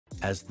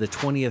As the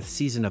 20th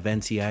season of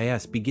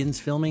NCIS begins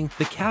filming,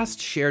 the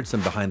cast shared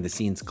some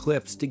behind-the-scenes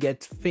clips to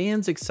get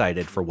fans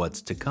excited for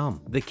what's to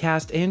come. The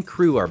cast and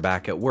crew are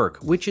back at work,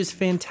 which is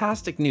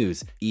fantastic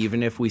news,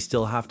 even if we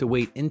still have to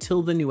wait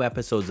until the new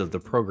episodes of the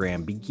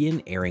program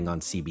begin airing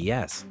on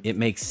CBS. It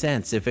makes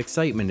sense if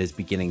excitement is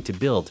beginning to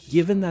build,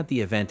 given that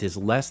the event is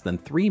less than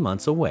 3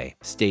 months away.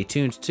 Stay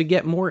tuned to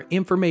get more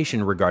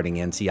information regarding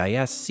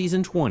NCIS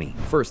Season 20.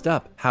 First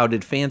up, how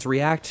did fans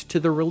react to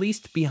the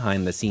released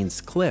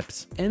behind-the-scenes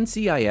clips?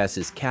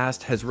 NCIS's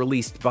cast has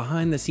released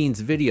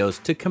behind-the-scenes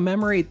videos to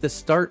commemorate the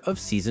start of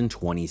Season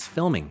 20's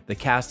filming. The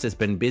cast has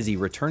been busy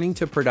returning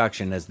to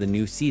production as the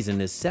new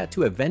season is set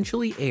to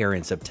eventually air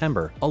in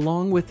September,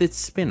 along with its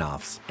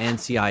spin-offs.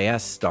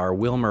 NCIS star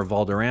Wilmer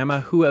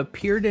Valderrama, who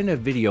appeared in a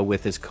video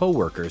with his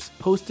co-workers,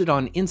 posted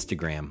on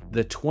Instagram,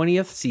 "The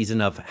 20th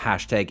season of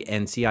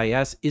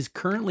 #NCIS is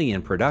currently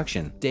in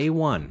production. Day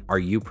 1. Are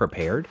you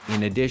prepared?"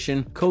 In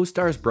addition,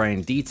 co-stars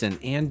Brian Dietzen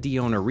and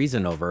Diona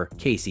Reasonover,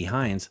 Casey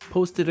Hines,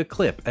 posted a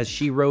clip as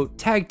she wrote,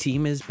 "Tag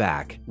team is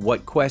back.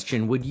 What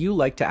question would you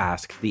like to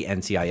ask the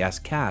NCIS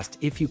cast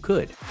if you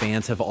could?"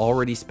 Fans have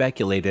already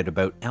speculated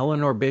about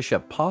Eleanor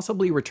Bishop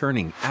possibly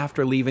returning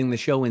after leaving the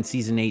show in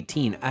Season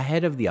 18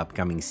 ahead of the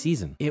upcoming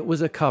season. It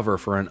was a cover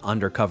for an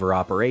undercover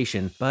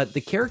operation, but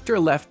the character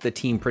left the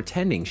team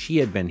pretending she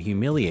had been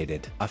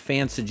humiliated. A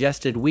fan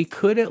suggested we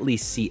could at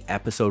least see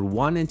episode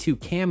 1 and 2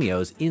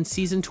 cameos in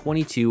Season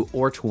 22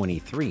 or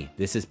 23.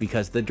 This is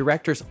because the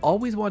directors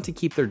always want to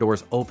keep their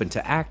doors open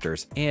to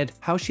actors, and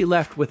how she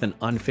left with an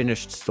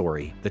unfinished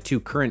story. The 2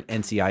 current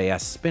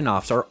NCIS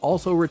spin-offs are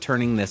also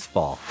returning this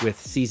fall, with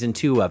Season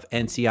 2 of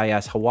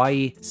NCIS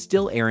Hawaii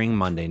still airing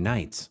Monday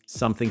nights.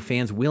 Something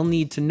fans will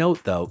need to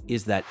note though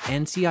is that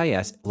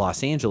NCIS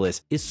Los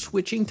Angeles is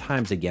switching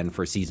times again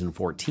for Season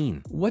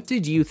 14. What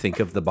did you think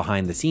of the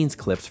behind-the-scenes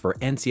clips for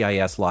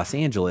NCIS Los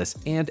Angeles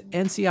and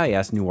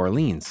NCIS New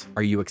Orleans?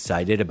 Are you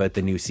excited about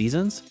the new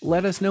seasons?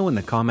 Let us know in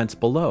the comments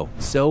below.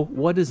 So,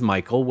 what is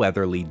Michael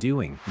Weatherly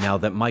doing? Now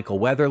that Michael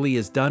Weatherly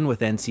is done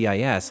with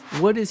NCIS,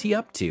 what is he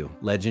up to?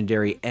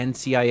 Legendary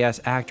NCIS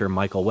actor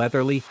Michael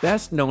Weatherly,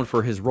 best known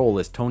for his role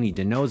as Tony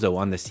DiNozzo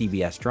on the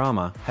CBS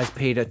drama, has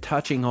paid a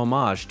touching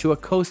homage to a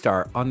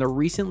co-star on the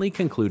recently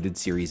concluded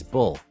series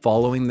Bull.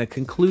 Following the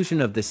conclusion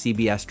of the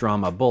CBS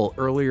drama Bull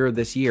earlier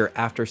this year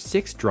after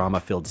 6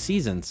 drama-filled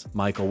seasons,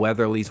 Michael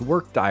Weatherly's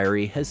work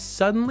diary has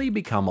suddenly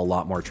become a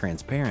lot more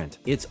transparent.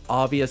 It's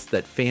obvious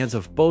that fans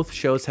of both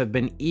shows have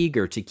been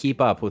eager to keep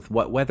up with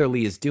what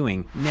Weatherly is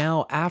doing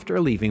now after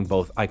leaving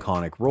both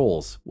iconic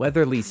roles.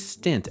 Weatherly's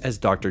stint as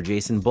Dr.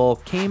 Jason Bull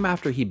came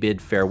after he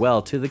bid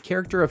farewell to the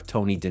character of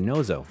Tony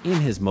DiNozzo.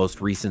 In his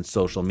most recent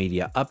social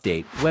media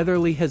update,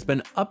 Weatherly has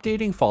been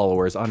updating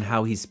followers on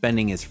how he's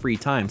spending his free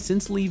time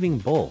since leaving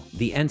Bull.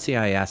 The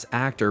NCIS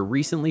actor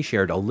recently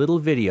shared a little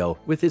video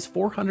with his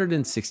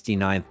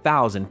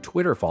 469,000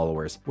 Twitter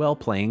followers while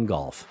playing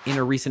golf. In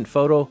a recent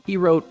photo, he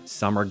wrote,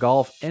 "Summer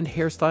golf and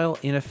hairstyle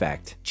in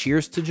effect.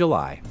 Cheers to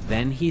July."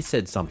 Then he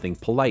said something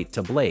polite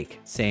to Blake,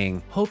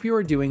 saying, "Hope you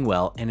are doing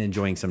well and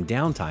enjoying some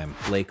downtime."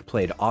 Blake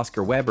played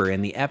Oscar Weber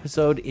in the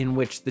episode in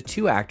which the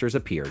 2 actors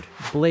appeared.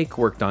 Blake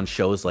worked on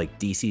shows like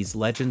DC's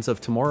Legends of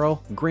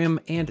Tomorrow, Grimm,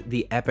 and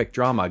the epic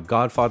drama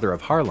Godfather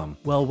of Harlem,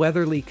 while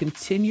Weatherly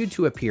continued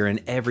to appear in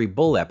every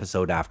Bull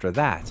episode after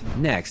that.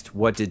 Next,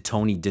 what did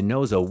Tony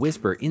DiNozzo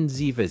whisper in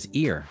Ziva's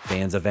ear?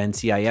 Fans of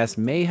NCIS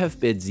may have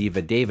bid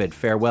Ziva David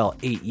farewell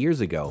 8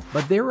 years ago,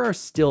 but there are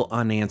still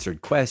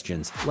unanswered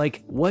questions,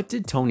 like what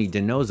did Tony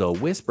DiNozzo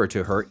whisper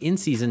to her in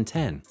Season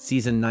 10?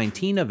 Season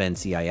 19 of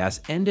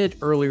NCIS ended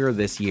earlier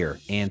this year,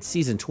 and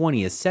Season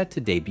 20 is set to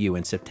debut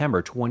in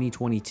September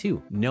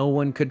 2022. No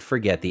one could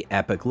forget the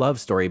epic love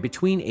story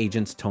between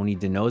agents Tony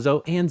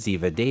DiNozzo and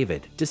Ziva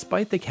David.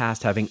 Despite the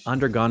cast having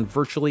undergone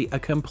virtually a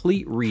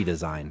complete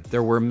redesign,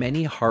 there were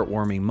many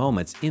heartwarming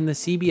moments in the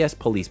CBS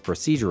police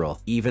procedural,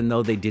 even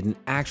though they didn't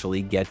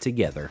actually get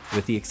together.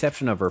 With the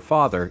exception of her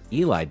father,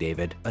 Eli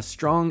David, a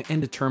strong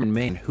and determined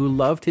man who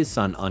loved his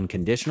son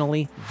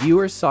unconditionally,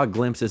 viewers saw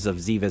glimpses of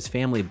Ziva's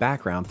family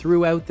background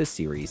throughout the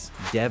series.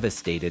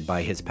 Devastated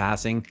by his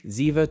passing,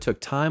 Ziva took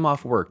time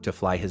off work to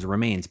fly his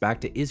remains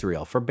back to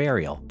Israel for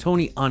burial.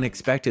 Tony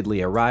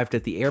unexpectedly arrived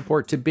at the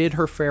airport to bid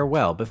her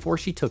farewell before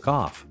she took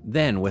off.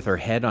 Then, with her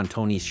head on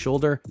Tony's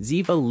shoulder,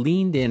 Ziva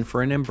leaned in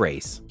for an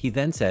embrace. He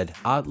then said,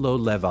 "At lo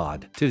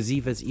levad," to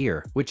Ziva's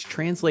ear, which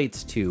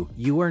translates to,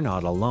 "You are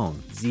not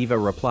alone."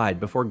 Ziva replied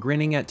before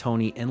grinning at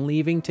Tony and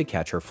leaving to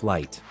catch her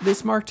flight.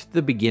 This marked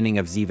the beginning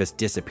of Ziva's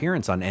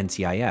disappearance on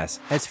NCIS,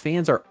 as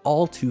fans are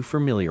all too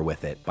familiar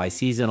with it. By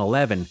Season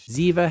 11,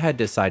 Ziva had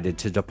decided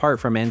to depart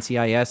from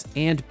NCIS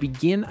and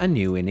begin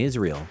anew in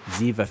Israel.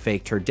 Ziva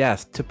faked her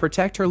death to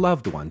protect her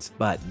loved ones,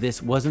 but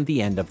this wasn't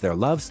the end of their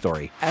love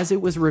story, as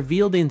it was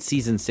revealed in in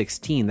season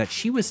 16 that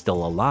she was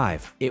still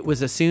alive. It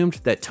was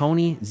assumed that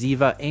Tony,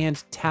 Ziva,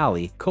 and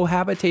Tally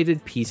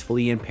cohabitated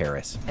peacefully in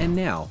Paris. And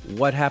now,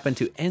 what happened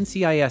to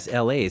NCIS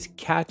LA's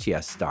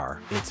Katya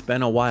star? It's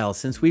been a while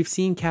since we've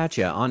seen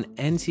Katya on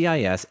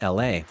NCIS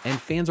LA, and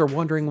fans are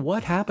wondering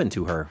what happened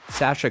to her.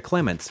 Sasha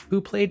Clements,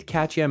 who played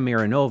Katya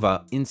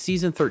Mironova in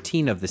season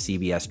 13 of the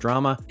CBS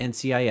drama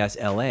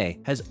NCIS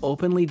LA, has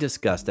openly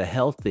discussed a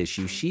health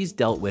issue she's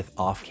dealt with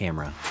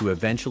off-camera. To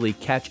eventually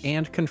catch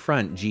and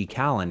confront G.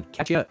 Callan,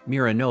 Katya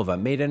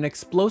Mironova made an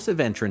explosive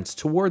entrance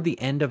toward the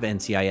end of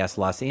NCIS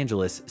Los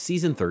Angeles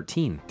season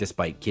 13.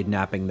 Despite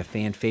kidnapping the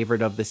fan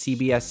favorite of the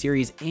CBS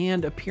series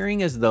and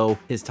appearing as though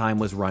his time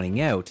was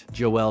running out,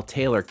 Joelle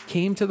Taylor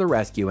came to the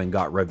rescue and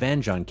got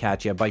revenge on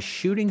Katya by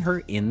shooting her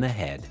in the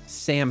head.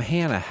 Sam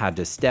Hanna had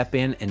to step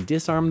in and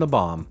disarm the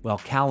bomb, while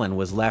Callan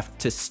was left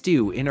to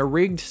stew in a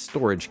rigged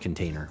storage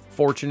container.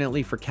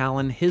 Fortunately for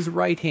Callan, his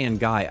right-hand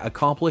guy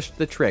accomplished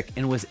the trick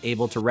and was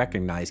able to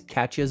recognize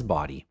Katya's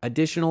body.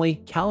 Additionally,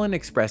 Callan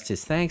expressed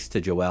his thanks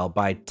to Joelle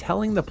by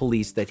telling the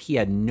police that he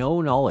had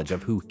no knowledge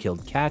of who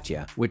killed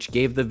Katya, which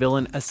gave the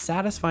villain a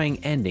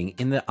satisfying ending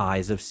in the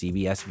eyes of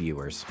CBS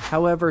viewers.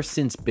 However,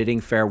 since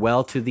bidding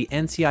farewell to the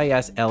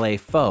NCIS LA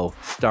foe,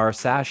 star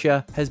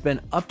Sasha has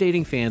been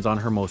updating fans on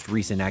her most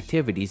recent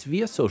activities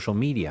via social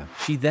media.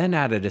 She then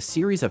added a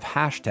series of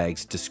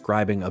hashtags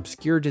describing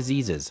obscure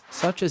diseases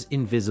such as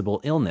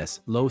invisible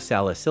illness, low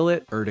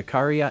salicylate,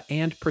 urticaria,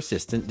 and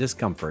persistent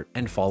discomfort,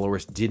 and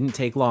followers didn't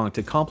take long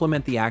to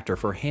compliment the actor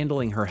for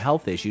handling her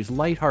health issues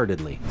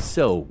lightheartedly.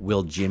 So,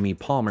 will Jimmy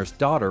Palmer's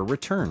daughter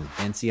return?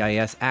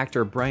 NCIS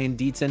actor Brian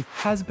Dietzen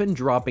has been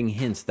dropping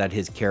hints that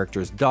his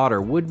character's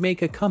daughter would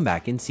make a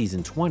comeback in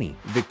season 20.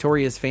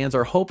 Victoria's fans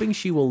are hoping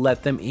she will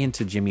let them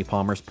into Jimmy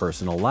Palmer's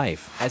personal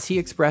life. As he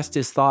expressed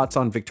his thoughts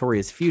on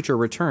Victoria's future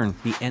return,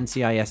 the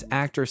NCIS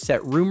actor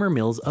set rumor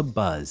mills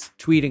abuzz.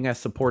 Tweeting a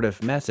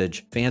supportive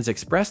message, fans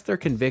expressed their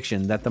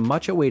conviction that the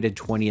much-awaited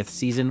 20th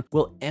season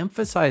will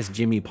emphasize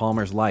Jimmy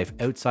Palmer's life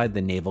outside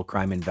the Naval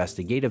Crime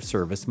Investigative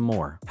Service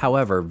more.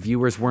 However,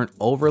 viewers weren't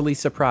overly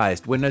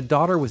surprised when a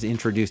daughter was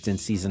introduced in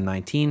season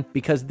 19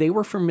 because they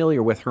were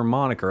familiar with her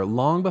moniker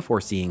long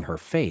before seeing her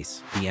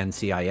face. The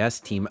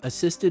NCIS team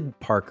assisted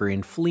Parker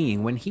in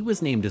fleeing when he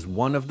was named as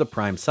one of the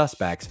prime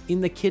suspects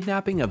in the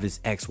kidnapping of his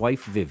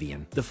ex-wife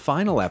Vivian. The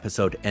final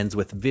episode ends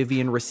with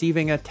Vivian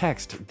receiving a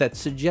text that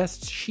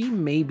suggests she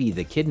may be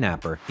the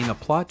kidnapper in a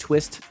plot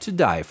twist to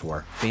die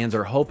for. Fans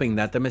are hoping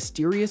that the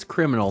mysterious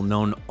criminal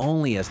known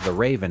only as the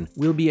Raven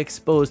will be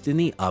exposed in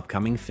the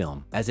upcoming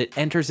film. As it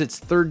enters its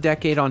third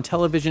decade on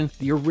television,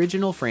 the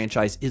original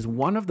franchise is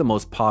one of the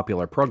most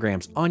popular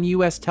programs on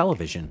US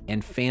television,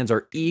 and fans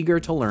are eager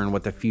to learn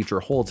what the future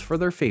holds for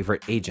their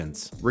favorite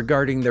agents.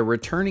 Regarding the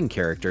returning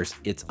characters,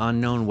 it's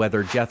unknown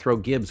whether Jethro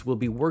Gibbs will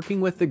be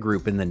working with the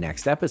group in the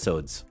next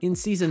episodes. In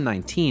season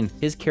 19,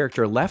 his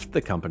character left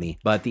the company,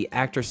 but the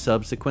actor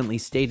subsequently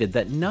stated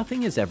that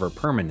nothing is ever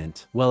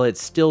permanent. While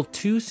it's still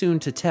too soon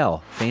to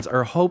tell, fans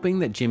are hoping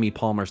that Jimmy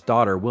Palmer's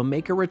daughter will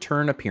make a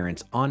return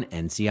appearance on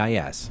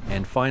NCIS.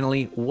 And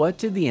finally, what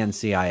did the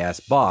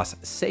NCIS boss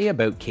say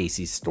about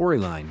Casey's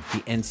storyline?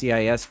 The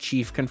NCIS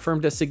chief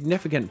confirmed a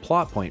significant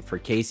plot point for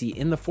Casey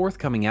in the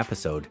forthcoming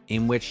episode,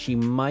 in which she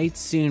might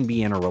soon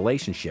be in a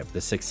relationship.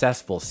 The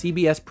successful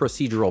CBS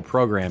procedural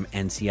program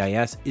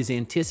NCIS is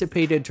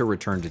anticipated to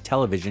return to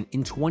television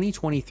in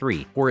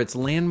 2023 for its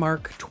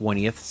landmark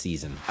 20th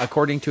season.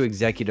 According to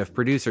executive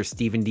producer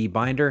Stephen D.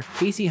 Binder,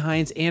 Casey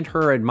Hines and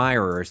her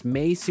admirers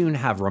may soon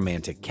have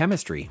romantic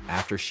chemistry.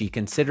 After she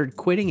considered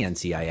quitting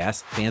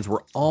NCIS, fans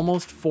were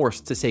almost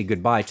forced to say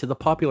goodbye to the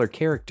popular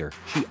character.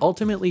 She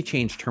ultimately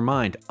changed her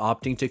mind,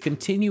 opting to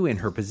continue in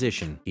her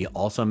position. He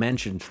also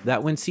mentioned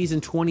that when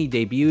season 20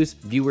 debuts,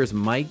 viewers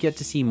might get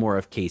to see more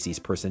of Casey's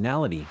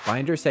personality.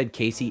 Binder said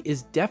Casey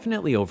is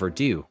definitely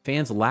overdue.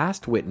 Fans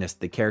last witnessed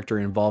the character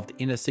involved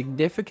in a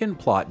significant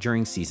plot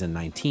during season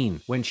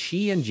 19, when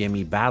she and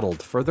Jimmy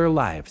battled for their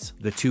lives.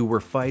 The two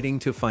were fighting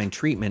to find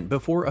treatment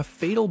before a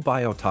fatal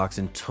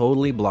biotoxin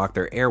totally blocked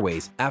their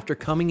airways after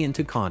coming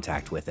into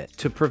contact with it.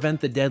 To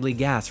prevent the deadly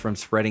gas from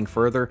spreading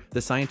further,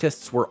 the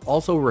scientists were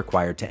also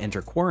required to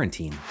enter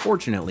quarantine.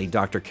 Fortunately,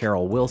 Dr.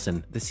 Carol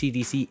Wilson, the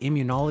CDC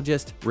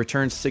immunologist,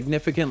 returned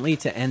significantly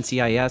to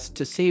NCIS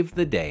to save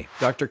the day.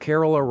 Dr.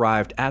 Carol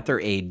arrived at their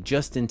aid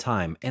just in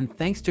time, and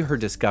thanks to her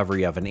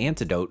discovery of an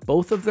antidote,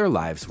 both of their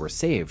lives were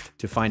saved.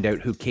 To find out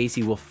who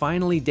Casey will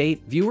finally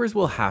date, viewers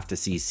will have to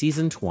see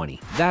season 20.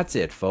 That's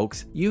it,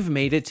 folks. You've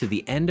made it to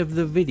the end of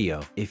the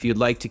video. If you'd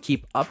like to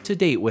keep up to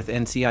date with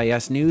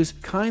NCIS news,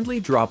 kindly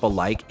drop a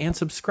like and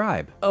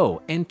subscribe.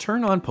 Oh, and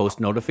turn on post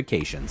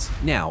notifications.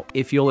 Now,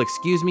 if you'll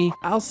excuse me,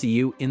 I'll see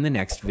you in the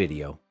next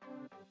video.